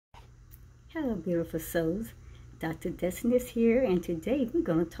Hello, beautiful souls. Dr. Destiny is here, and today we're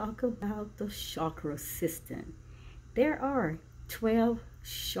going to talk about the chakra system. There are 12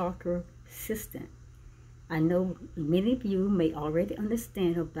 chakra systems. I know many of you may already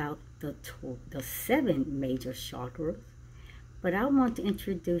understand about the 7 major chakras, but I want to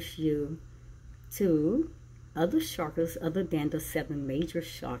introduce you to other chakras other than the 7 major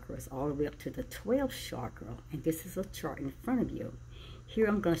chakras, all the way up to the 12th chakra. And this is a chart in front of you. Here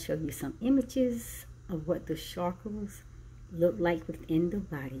I'm going to show you some images of what the chakras look like within the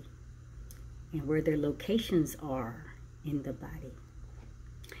body and where their locations are in the body.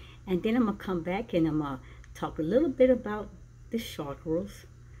 And then I'm going to come back and I'm going to talk a little bit about the chakras,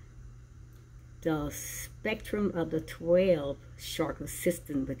 the spectrum of the 12 chakra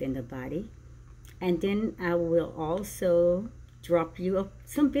system within the body. And then I will also drop you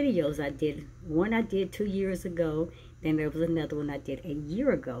some videos I did. One I did 2 years ago. Then there was another one I did a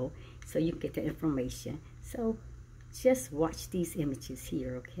year ago, so you get the information. So just watch these images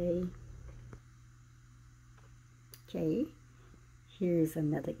here, okay? Okay, here's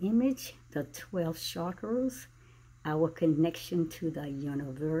another image, the 12 chakras, our connection to the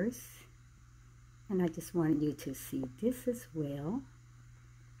universe. And I just wanted you to see this as well.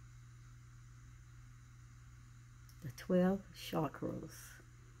 The 12 chakras.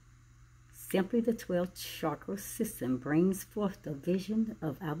 Simply the 12 chakra system brings forth the vision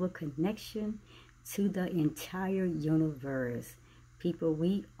of our connection to the entire universe. People,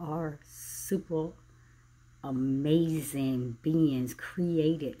 we are super amazing beings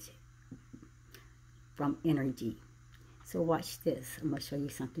created from energy. So watch this. I'm going to show you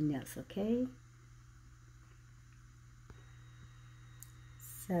something else, okay?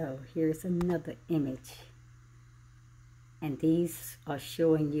 So here's another image. And these are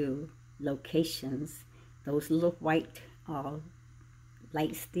showing you locations, those little white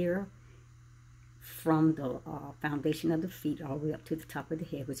lights there from the foundation of the feet all the way up to the top of the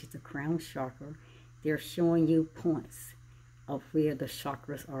head, which is the crown chakra. They're showing you points of where the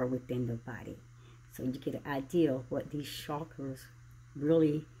chakras are within the body. So you get an idea of what these chakras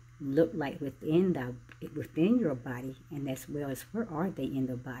really look like within your body, and as well as where are they in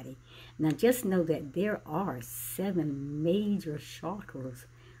the body. Now just know that there are 7 major chakras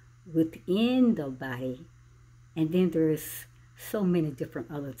within the body, and then there's so many different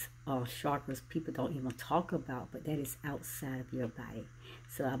other chakras people don't even talk about, but that is outside of your body.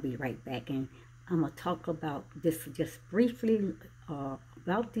 So I'll be right back, and I'm going to talk about this just briefly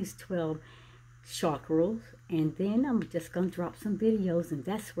about these 12 chakras, and then I'm just going to drop some videos, and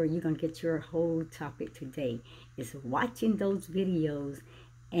that's where you're going to get your whole topic today, is watching those videos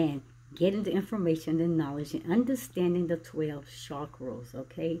and getting the information and knowledge and understanding the 12 chakras,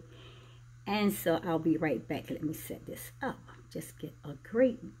 okay? And so I'll be right back. Let me set this up. Just get a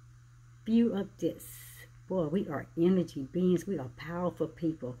great view of this. Boy, we are energy beings. We are powerful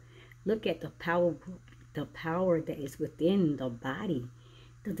people. Look at the power that is within the body.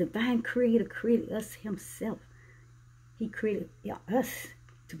 The divine creator created us himself. He created us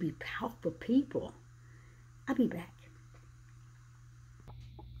to be powerful people. I'll be back.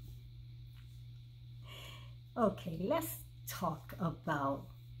 Okay, let's talk about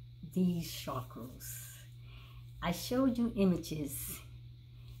these chakras. I showed you images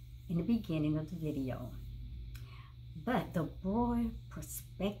in the beginning of the video, but the broad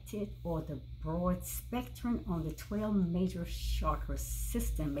perspective or the broad spectrum on the 12 major chakra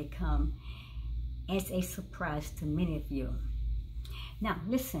system may come as a surprise to many of you. Now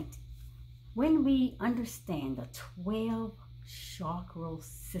listen, when we understand the 12 chakra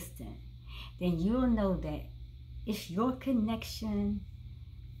system, then you'll know that it's your connection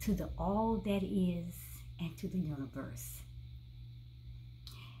to the all that is and to the universe.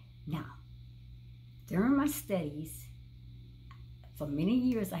 Now, during my studies, for many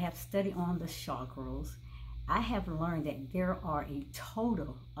years I have studied on the chakras. I have learned that there are a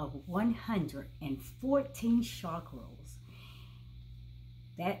total of 114 chakras.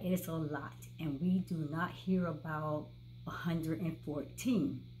 That is a lot, and we do not hear about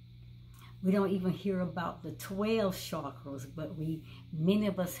 114. We don't even hear about the 12 chakras, but many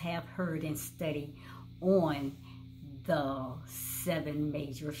of us have heard and studied on the 7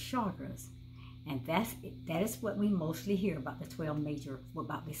 major chakras. And that is what we mostly hear about the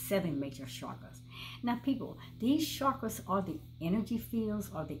 7 major chakras. Now people, these chakras are the energy fields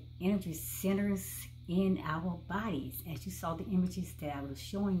or the energy centers in our bodies, as you saw the images that I was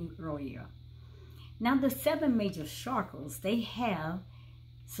showing you earlier. Now the 7 major chakras, they have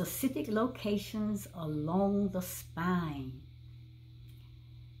specific locations along the spine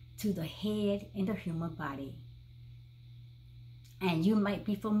to the head in the human body. And you might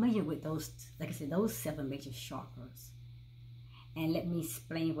be familiar with those, like I said, those 7 major chakras. And let me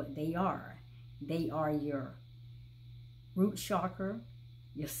explain what they are. They are your root chakra,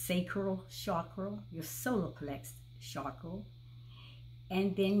 your sacral chakra, your solar plexus chakra,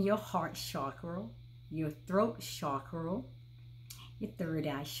 and then your heart chakra, your throat chakra, your third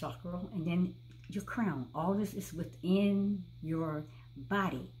eye chakra, and then your crown. All this is within your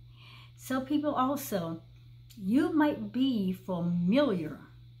body. So people also, you might be familiar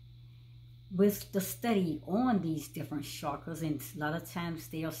with the study on these different chakras, and a lot of times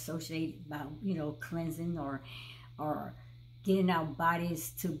they associate about, you know, cleansing or getting our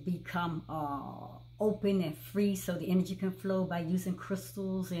bodies to become open and free so the energy can flow by using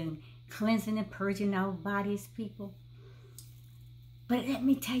crystals and cleansing and purging our bodies, people. But let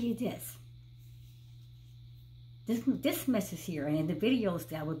me tell you this. This message here and the videos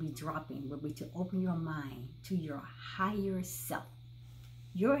that I will be dropping will be to open your mind to your higher self.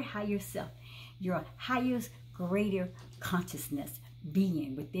 Your higher self. Your highest, greater consciousness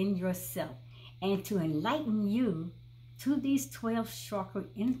being within yourself. And to enlighten you to these 12 chakra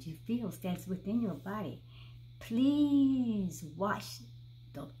energy fields that's within your body. Please watch.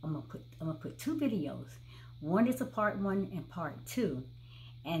 I'm gonna put 2 videos. One is a part 1 and part 2.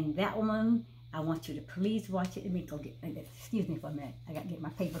 And that one, I want you to please watch it. Let me go get, excuse me for a minute. I got to get my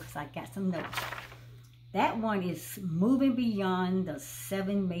paper because I got some notes. That one is moving beyond the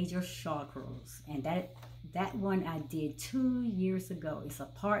 7 major chakras. And that one I did 2 years ago. It's a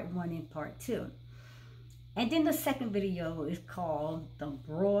part 1 and part 2. And then the second video is called The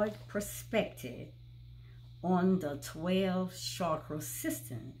Broad Perspective on the 12 Chakra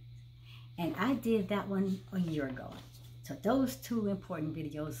System. And I did that one a year ago. So those 2 important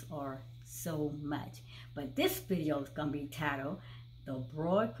videos are so much. But this video is going to be titled The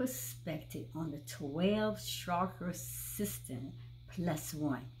Broad Perspective on the 12 Chakra System plus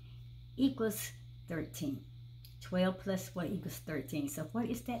 1 equals 13. 12 plus 1 equals 13. So what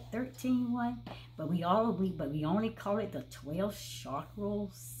is that 13 one? But we only call it the 12 chakra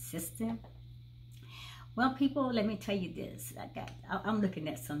system. Well, people, let me tell you this. I'm looking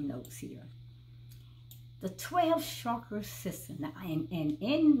at some notes here. The 12 chakra system. Now, and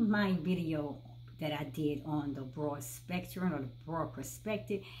in my video that I did on the broad spectrum or the broad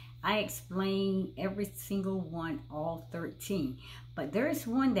perspective, I explained every single one, all 13. But there's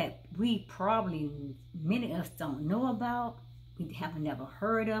one that we probably, many of us don't know about, we have never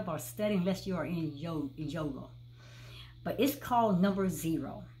heard of or studied unless you are in yoga. But it's called number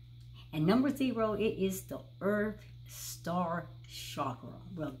 0. And number 0, it is the Earth Star Chakra.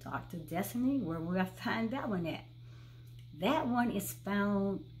 Well, Dr. Destiny, where will I find that one at? That one is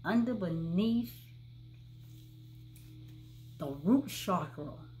found beneath the root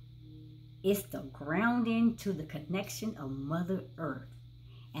chakra. It's the grounding to the connection of Mother Earth.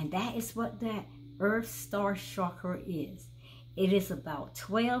 And that is what that Earth Star Chakra is. It is about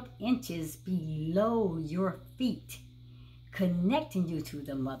 12 inches below your feet, connecting you to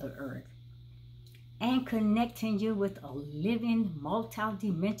the Mother Earth and connecting you with a living,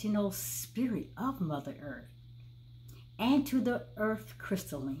 multi-dimensional spirit of Mother Earth and to the Earth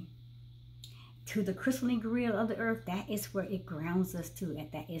crystalline. To the crystalline grill of the earth, that is where it grounds us to, and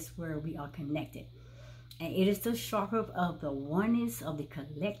that is where we are connected. And it is the chakra of the oneness, of the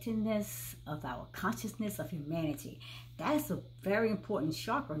collectiveness, of our consciousness of humanity. That is a very important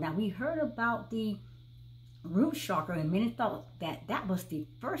chakra. Now, we heard about the root chakra, and many thought that that was the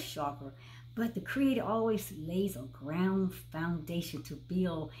first chakra, but the Creator always lays a ground foundation to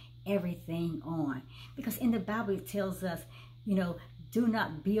build everything on. Because in the Bible, it tells us, you know, do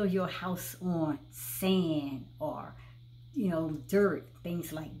not build your house on sand or, you know, dirt,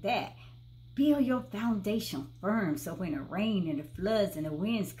 things like that. Build your foundation firm so when the rain and the floods and the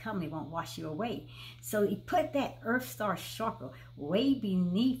winds come, they won't wash you away. So he put that Earth Star Chakra way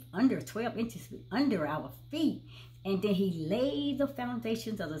beneath, under 12 inches under our feet. And then he laid the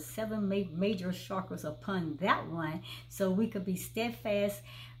foundations of the 7 major chakras upon that one so we could be steadfast,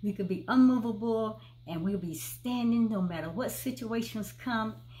 we could be unmovable, and we'll be standing no matter what situations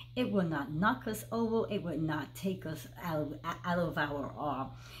come. It will not knock us over. It will not take us out of our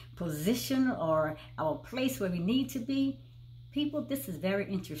position or our place where we need to be. People, this is very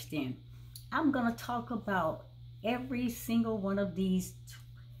interesting. I'm going to talk about every single one of these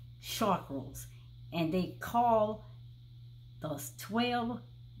chakras, and they call those 12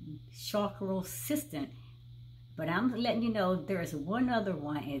 chakra system. But I'm letting you know there's one other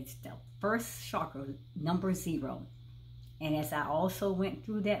one. It's the first chakra, number 0. And as I also went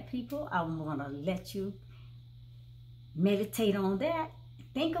through that, people, I'm going to let you meditate on that.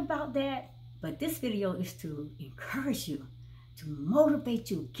 Think about that. But this video is to encourage you to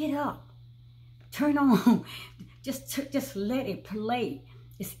motivate you. Get up. Turn on. Just let it play.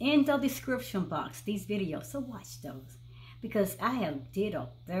 It's in the description box, these videos. So watch those. Because I have did a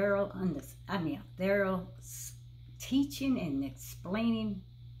thorough teaching and explaining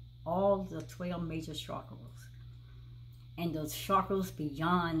all the 12 major chakras. And those chakras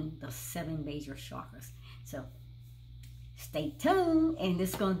beyond the 7 major chakras. So stay tuned, and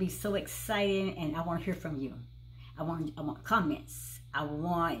it's going to be so exciting, and I want to hear from you. I want comments. I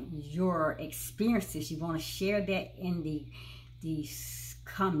want your experiences. You want to share that in the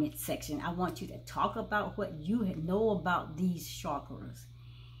comment section. I want you to talk about what you know about these chakras,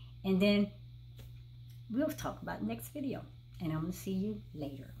 and then we'll talk about next video. And I'm going to see you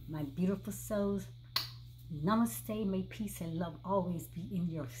later, my beautiful souls. Namaste. May peace and love always be in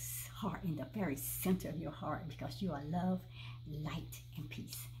your heart, in the very center of your heart, because you are love, light, and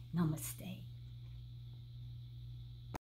peace. Namaste.